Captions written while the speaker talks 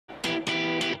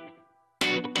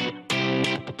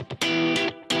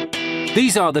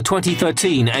These are the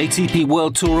 2013 ATP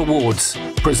World Tour Awards,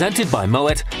 presented by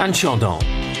Moet and Chandon.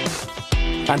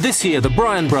 And this year, the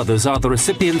Bryan brothers are the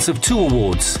recipients of 2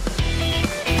 awards.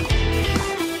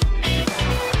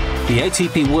 The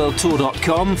ATP World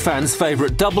Tour.com Fans'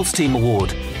 Favourite Doubles Team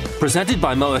Award, presented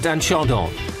by Moet and Chandon,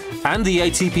 and the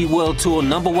ATP World Tour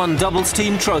 #1 Doubles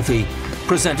Team Trophy,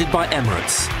 presented by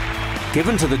Emirates,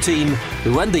 given to the team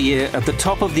who end the year at the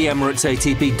top of the Emirates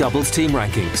ATP Doubles Team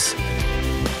rankings.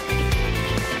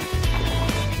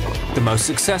 The most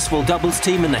successful doubles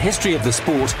team in the history of the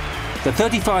sport, the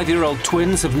 35-year-old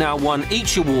twins have now won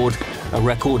each award a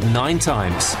record 9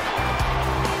 times.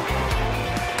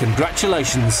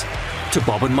 Congratulations to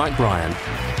Bob and Mike Bryan.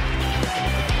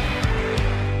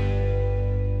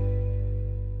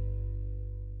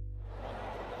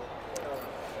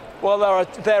 Well,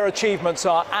 their achievements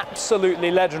are absolutely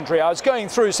legendary. I was going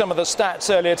through some of the stats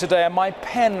earlier today and my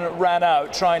pen ran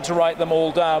out trying to write them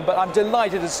all down, but I'm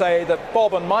delighted to say that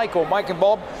Bob and Mike, or Mike and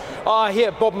Bob, are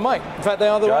here. Bob and Mike, in fact they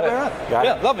are the right way around.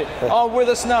 Yeah, lovely. Are with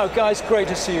us now. Guys, great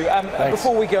to see you.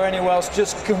 Before we go anywhere else,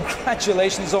 just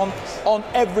congratulations on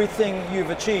everything you've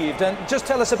achieved, and just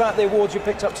tell us about the awards you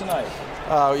picked up tonight.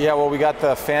 Yeah, well, we got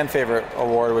the Fan Favorite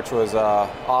Award, which was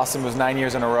awesome. It was 9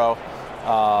 years in a row.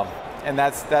 And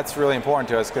that's really important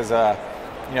to us because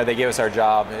you know, they gave us our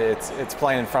job. It's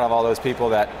playing in front of all those people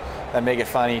that make it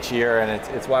fun each year, and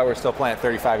it's why we're still playing at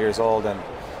 35 years old. And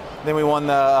then we won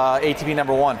the ATP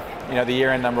 #1, you know, the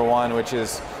year-end #1, which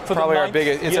is for probably the our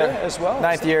biggest. It's year as well.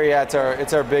 9th year, yeah.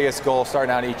 It's our biggest goal starting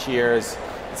out each year. It's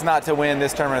not to win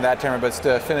this tournament or that tournament, but it's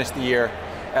to finish the year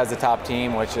as the top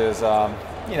team, which is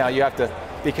you know, you have to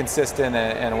be consistent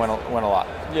and win a lot.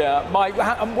 Yeah, Mike,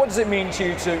 what does it mean to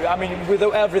you I mean, with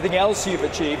everything else you've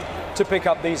achieved, to pick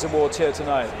up these awards here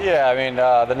tonight? Yeah, I mean,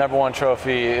 the #1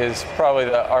 trophy is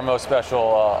probably our most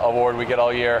special award we get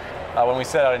all year. When we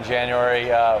set out in January,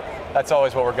 that's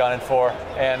always what we're gunning for.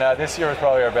 And this year was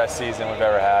probably our best season we've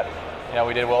ever had. You know,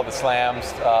 we did well at the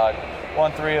slams,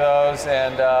 won 3 of those,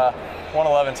 and won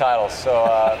 11 titles. So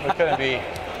we couldn't be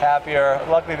happier.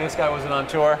 Luckily, this guy wasn't on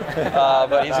tour,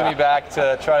 but he's going to be back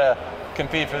to try to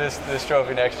compete for this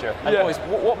trophy next year. And boys,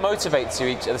 what motivates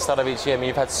you at the start of each year? I mean,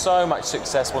 you've had so much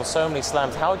success, won so many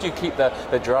slams. How do you keep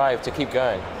the drive to keep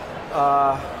going?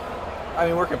 I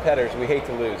mean, we're competitors. We hate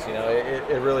to lose. You know,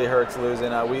 it really hurts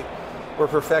losing. We're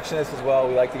perfectionists as well.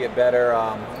 We like to get better.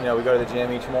 You know, we go to the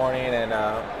gym each morning, and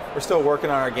we're still working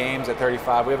on our games at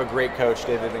 35. We have a great coach,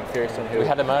 David McPherson, who we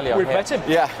had him earlier. We met him.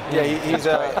 Yeah.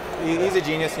 He's a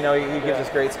genius. You know, he gives us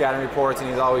great scouting reports, and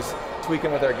he's always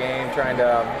tweaking with our game, we're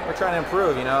trying to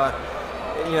improve. You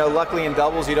know, luckily in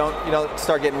doubles you don't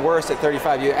start getting worse at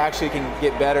 35. You actually can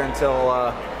get better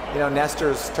until you know,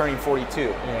 Nestor's turning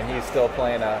 42, and he's still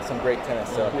playing some great tennis.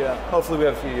 So hopefully we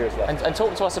have a few years left. And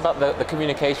talk to us about the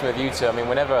communication with you two. I mean,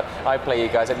 whenever I play you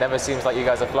guys, it never seems like you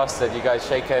guys are flustered. You guys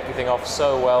shake everything off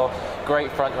so well.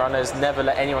 Great front runners, never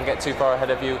let anyone get too far ahead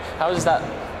of you. How does that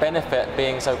benefit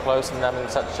being so close and having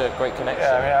such a great connection?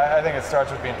 Yeah, I mean, I think it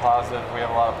starts with being positive. We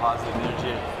have a lot of positive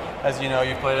energy. As you know,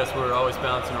 you played us, we're always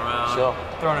bouncing around,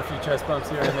 throwing a few chest bumps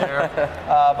here and there.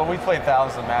 But we've played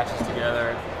thousands of matches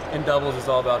together. In doubles, it's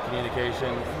all about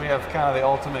communication. We have kind of the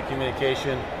ultimate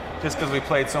communication. Just because we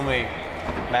played so many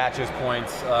matches,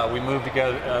 points, we move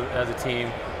together as a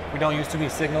team. We don't use too many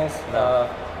signals.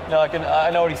 You know, I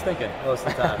know what he's thinking most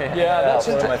of the time. That's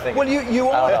what am I thinking?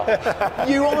 Well,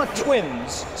 you are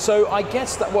twins, so I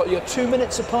guess that you're 2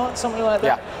 minutes apart, something like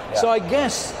that. Yeah. So I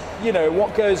guess, you know,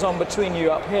 what goes on between you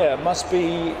up here must be,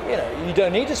 you know, you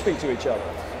don't need to speak to each other.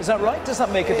 Is that right? Does that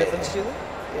make a difference to you?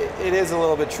 It is a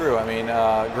little bit true. I mean,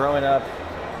 growing up,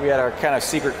 we had our kind of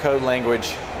secret code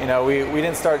language. You know, we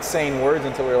didn't start saying words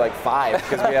until we were like 5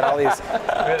 because we had all these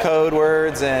code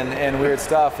words and weird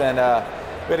stuff, and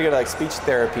we had to go to like speech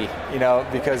therapy, you know,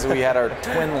 because we had our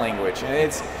twin language, and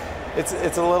it's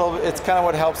kind of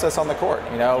what helps us on the court.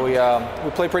 You know,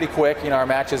 we play pretty quick. You know, our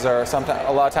matches are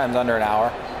a lot of times under an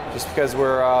hour, just because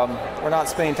we're not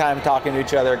spending time talking to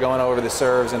each other, going over the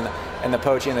serves and the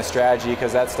poaching and the strategy,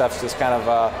 because that stuff's just kind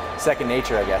of second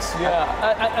nature, I guess.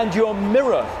 Yeah, and you're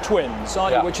mirror twins,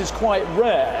 aren't you? Which is quite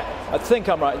rare. I think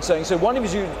I'm right in saying so. One of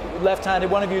you is left-handed,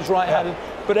 one of you is right-handed,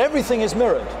 but everything is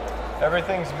mirrored.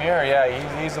 Everything's mirror,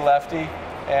 yeah. He's a lefty,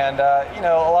 and you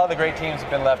know, a lot of the great teams have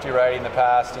been lefty-righty in the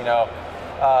past. You know,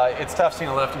 it's tough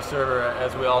seeing a lefty server,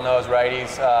 as we all know, as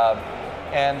righties.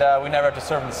 And we never have to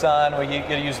serve in the sun. We get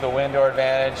to use the wind to our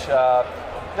advantage.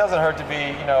 It doesn't hurt to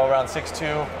be, you know, around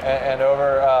 6'2" and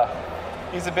over.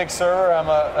 He's a big server. I'm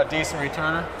a decent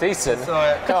returner. Decent?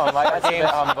 So, come on, Mike, that's a bit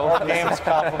humble. Our games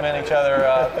complement each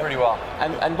other pretty well.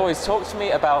 And boys, talk to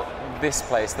me about this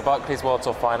place, the Barclays World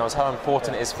Tour Finals, how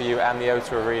important it is for you and the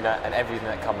O2 Arena and everything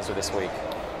that comes with this week.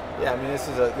 Yeah, I mean, this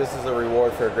is a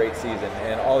reward for a great season,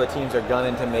 and all the teams are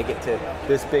gunning to make it to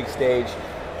this big stage.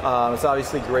 It's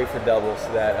obviously great for doubles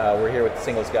that we're here with the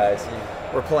singles guys.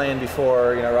 We're playing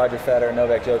before, Roger Federer,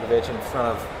 Novak Djokovic in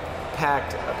front of a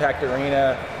packed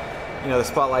arena. The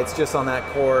spotlight's just on that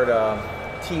court,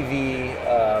 TV.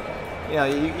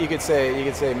 You could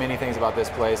say many things about this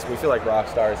place. We feel like rock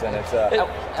stars, and it's.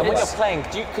 And when you're playing,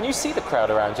 can you see the crowd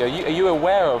around you? Are you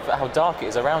aware of how dark it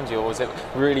is around you, or is it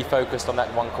really focused on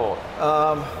that one court?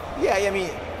 Yeah, I mean,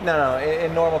 no.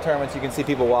 In normal tournaments, you can see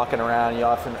people walking around. You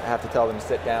often have to tell them to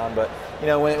sit down, but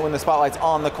when the spotlight's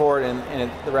on the court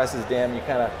and the rest is dim, you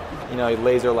kind of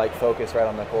laser-like focus right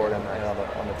on the court and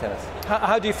on the tennis.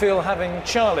 How do you feel having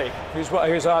Charlie,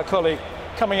 who's our colleague,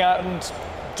 coming out and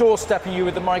doorstepping you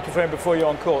with the microphone before you're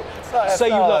on court? Say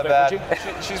you love it, would you?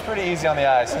 She's pretty easy on the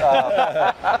eyes.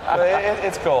 But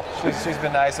it's cool. She's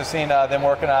been nice. I've seen them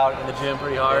working out in the gym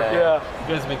pretty hard. Yeah.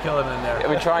 You guys have been killing it in there.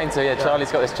 We're trying to, yeah.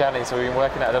 Charlie's got this challenge, so we've been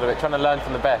working out a little bit, trying to learn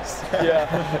from the best. Yeah.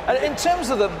 And in terms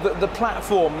of the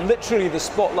platform, literally the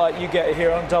spotlight you get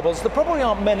here on doubles, there probably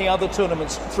aren't many other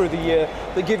tournaments through the year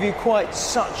that give you quite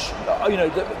such,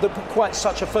 quite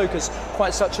such a focus,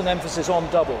 quite such an emphasis on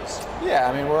doubles. Yeah,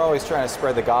 I mean, we're always trying to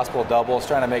spread the gospel of doubles,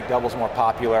 trying to make doubles more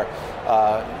popular.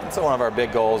 It's one of our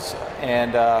big goals.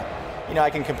 And, I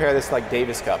can compare this like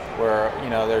Davis Cup, where,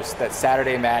 there's that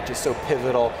Saturday match is so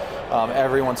pivotal.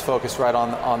 Everyone's focused right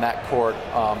on that court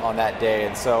on that day.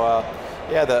 And so,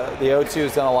 the O2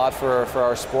 has done a lot for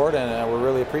our sport, and we're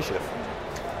really appreciative.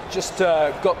 Just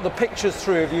got the pictures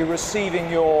through of you receiving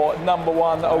your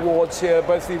 #1 awards here,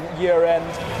 both the year end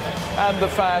and the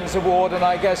fans award, and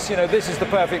I guess this is the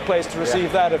perfect place to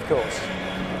receive that, of course.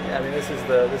 Yeah, I mean, this is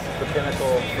the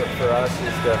pinnacle for us,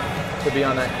 is to be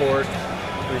on that court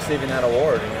receiving that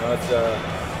award.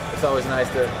 It's always nice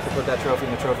to put that trophy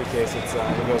in the trophy case. It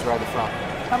goes right at the front.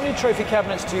 How many trophy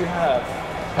cabinets do you have?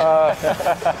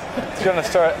 It's going to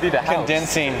start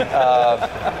condensing. It's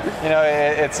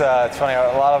funny.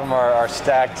 A lot of them are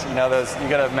stacked. You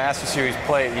got a Master Series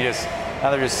plate. Now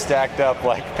they're just stacked up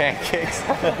like pancakes.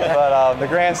 But the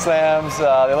Grand Slams,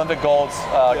 the Olympic Golds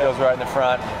goes right in the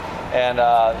front. And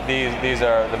these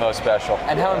are the most special.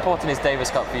 And how important is Davis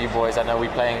Cup for you boys? I know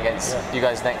we're playing against you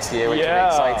guys next year, which will be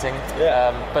exciting.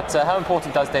 Yeah. But how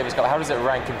important does Davis Cup? How does it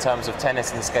rank in terms of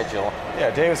tennis and schedule? Yeah,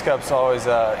 Davis Cup's always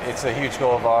it's a huge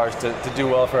goal of ours to do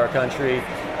well for our country.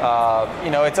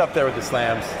 It's up there with the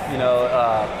slams.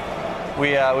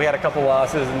 We had a couple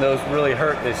losses, and those really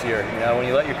hurt this year. When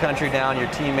you let your country down, your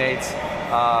teammates.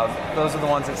 Those are the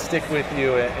ones that stick with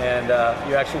you, and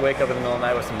you actually wake up in the middle of the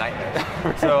night with some nightmares.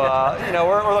 So,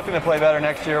 we're looking to play better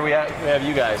next year. We have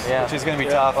you guys, which is going to be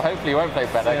tough. Well, hopefully you won't play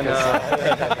better.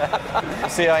 We'll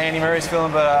see how Andy Murray's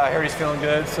feeling, but I heard he's feeling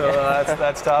good, so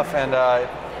that's tough. And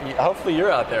hopefully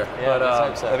you're out there. Yeah,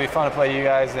 but so. it'll be fun to play you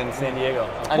guys in San Diego.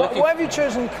 Why have you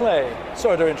chosen clay?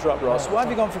 Sorry to interrupt, Ross. Why have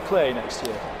you gone for clay next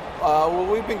year? Well,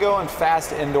 we've been going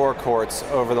fast indoor courts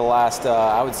over the last,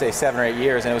 I would say, 7 or 8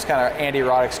 years, and it was kind of Andy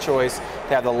Roddick's choice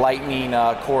to have the lightning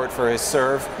court for his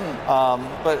serve.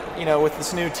 But, with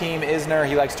this new team, Isner,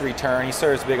 he likes to return. He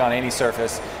serves big on any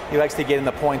surface. He likes to get in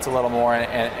the points a little more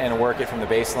and work it from the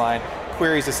baseline.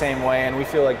 Query's the same way, and we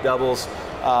feel like doubles,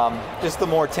 just the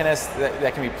more tennis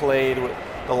that can be played with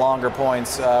the longer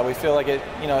points, we feel like it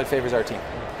favors our team.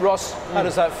 Ross, how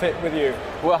does that fit with you?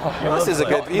 Well, he's a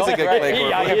good clay court.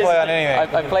 He can play on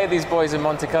anything. I played these boys in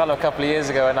Monte Carlo a couple of years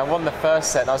ago, and I won the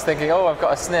first set, and I was thinking, I've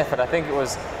got a sniff, and I think it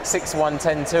was 6-1,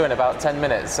 10-2 in about 10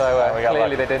 minutes, so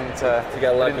clearly they didn't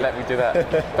let me do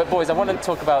that. But boys, I want to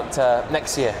talk about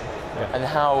next year and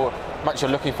how much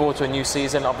you're looking forward to a new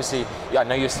season. Obviously, I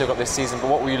know you've still got this season, but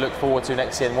what will you look forward to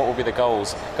next year, and what will be the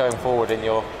goals going forward in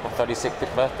your 36th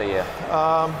birthday year?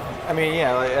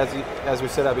 As we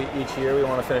set up each year, we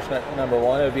want to finish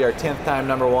 #1. It would be our 10th time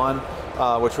 #1,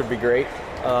 which would be great.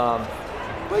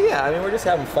 We're just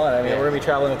having fun. We're going to be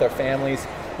traveling with our families.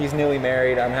 He's newly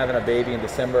married. I'm having a baby in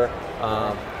December.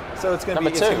 So it's going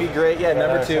to be great. Yeah,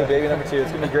 number two, baby number 2. It's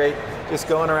going to be great. Just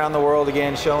going around the world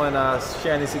again,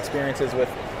 sharing these experiences with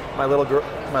my little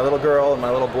girl and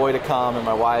my little boy to come, and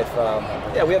my wife.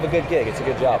 We have a good gig. It's a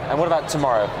good job. And what about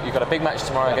tomorrow? You've got a big match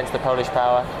tomorrow against the Polish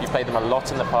Power. You've played them a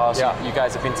lot in the past. Yeah. You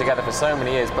guys have been together for so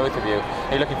many years, both of you.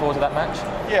 Are you looking forward to that match?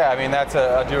 Yeah, that's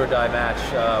a do or die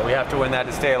match. We have to win that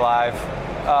to stay alive.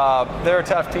 They're a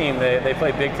tough team. They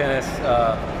play big tennis.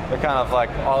 They're kind of like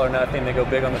all or nothing. They go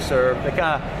big on the serve. They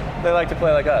kind of they like to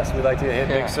play like us. We like to hit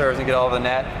big serves and get all over the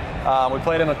net. We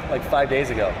played them like 5 days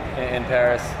ago in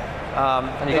Paris.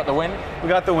 And you got the win? We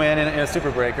got the win in a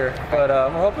super breaker, but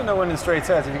we're hoping to win in straight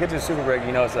sets. If you get to a super breaker,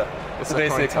 you know it's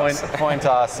basically a coin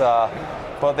toss.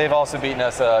 But they've also beaten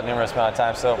us numerous amount of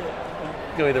times, so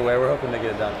go either way. We're hoping to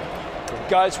get it done.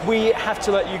 Guys, we have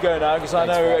to let you go now because I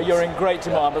know you're in great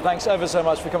demand, but thanks ever so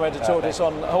much for coming to talk to us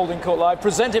on Holding Court Live,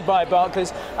 presented by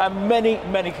Barclays, and many,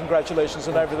 many congratulations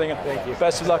on everything. And thank you.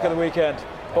 Best of luck at the weekend.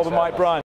 Bob and Mike Bryan.